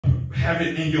have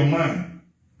it in your mind.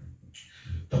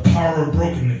 The power of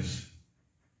brokenness.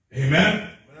 Amen?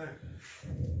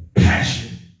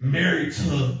 Passion married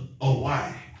to a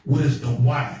why. What is the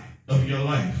why of your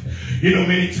life? You know,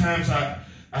 many times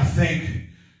I think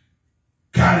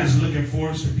God is looking for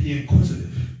us to be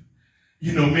inquisitive.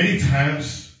 You know, many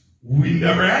times we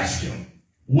never ask him,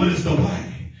 what is the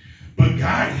why? But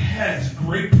God has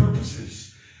great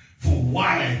purposes for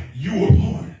why you were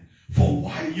born, for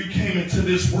why you came into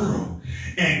this world.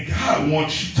 And God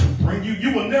wants you to bring you.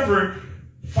 You will never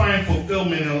find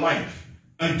fulfillment in life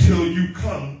until you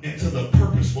come into the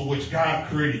purpose for which God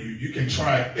created you. You can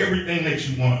try everything that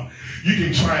you want. You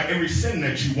can try every sin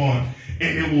that you want,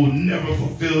 and it will never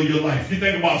fulfill your life. You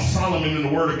think about Solomon in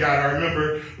the Word of God. I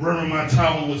remember Reverend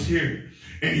Montalvo was here,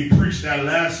 and he preached that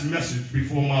last message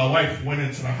before my wife went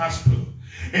into the hospital.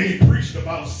 And he preached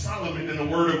about Solomon in the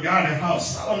Word of God and how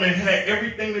Solomon had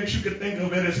everything that you could think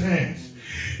of at his hands.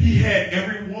 He had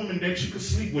every woman that you could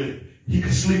sleep with. He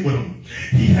could sleep with them.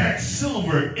 He had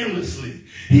silver endlessly.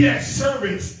 He had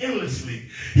servants endlessly.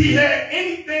 He had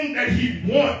anything that he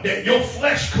wanted, that your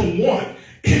flesh could want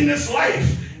in this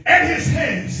life, at his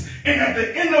hands. And at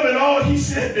the end of it all, he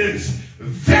said this,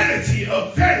 vanity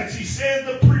of vanity, said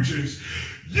the preachers.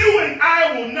 You and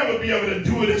I will never be able to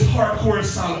do it as hardcore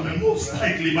as Solomon, most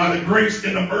likely by the grace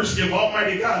and the mercy of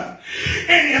Almighty God.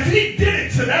 And if he did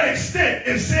it to that extent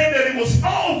and said that it was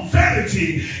all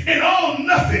vanity and all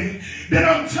nothing, then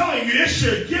I'm telling you, it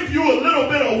should give you a little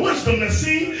bit of wisdom to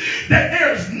see that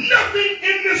there's nothing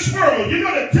in this world. You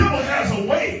know, the devil has a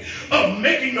way of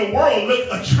making the world look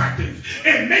attractive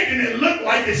and making it look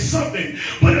like it's something,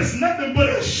 but it's nothing but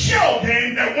a shell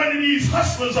game that one of these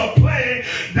hustlers are playing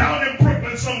down in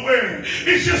Brooklyn somewhere.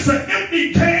 It's just an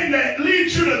empty game that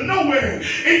leads you to nowhere.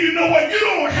 And you know what? You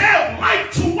don't have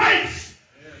life to waste,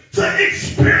 to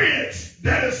experience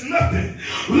that is nothing.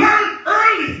 Learn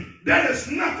early that is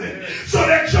nothing, so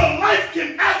that your life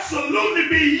can absolutely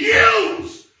be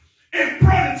used and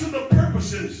brought into the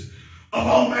purposes of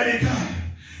Almighty God.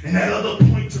 And that other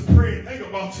point to pray and think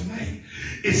about tonight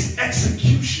is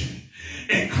execution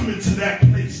and coming to that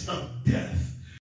place of death.